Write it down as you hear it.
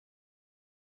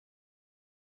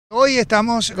Hoy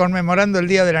estamos conmemorando el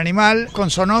Día del Animal con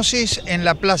zoonosis en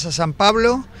la Plaza San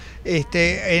Pablo,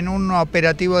 en un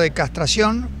operativo de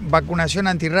castración, vacunación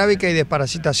antirrábica y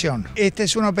desparasitación. Este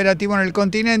es un operativo en el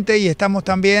continente y estamos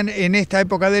también en esta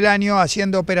época del año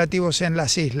haciendo operativos en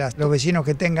las islas. Los vecinos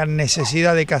que tengan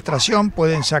necesidad de castración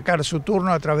pueden sacar su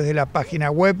turno a través de la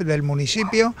página web del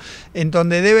municipio, en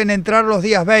donde deben entrar los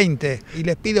días 20. Y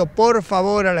les pido por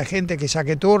favor a la gente que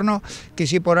saque turno, que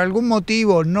si por algún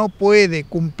motivo no puede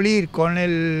cumplir con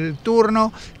el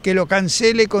turno, que lo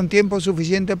cancele con tiempo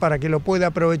suficiente para que lo pueda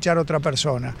aprovechar otra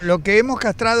persona. Lo que hemos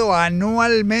castrado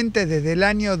anualmente desde el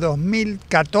año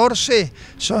 2014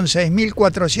 son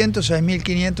 6.400,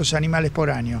 6.500 animales por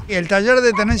año. El taller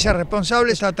de tenencia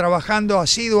responsable está trabajando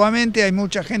asiduamente, hay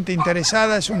mucha gente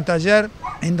interesada, es un taller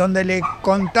en donde le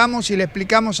contamos y le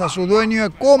explicamos a su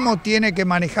dueño cómo tiene que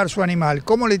manejar su animal,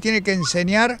 cómo le tiene que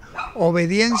enseñar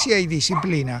obediencia y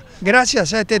disciplina.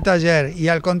 Gracias a este taller y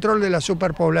al control de la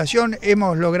superpoblación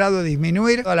hemos logrado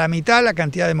disminuir a la mitad la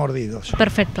cantidad de mordidos.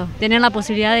 Perfecto. Tener la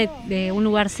posibilidad de un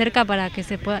lugar cerca para que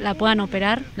la puedan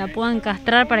operar, la puedan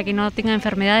castrar para que no tenga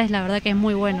enfermedades, la verdad que es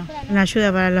muy bueno. Una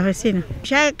ayuda para los vecinos.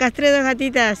 Ya castré 2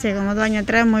 gatitas hace como 2 años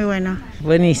atrás, muy bueno.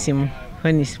 Buenísimo,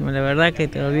 buenísimo, la verdad que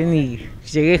todo bien y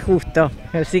llegué justo,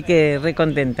 así que re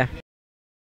contenta.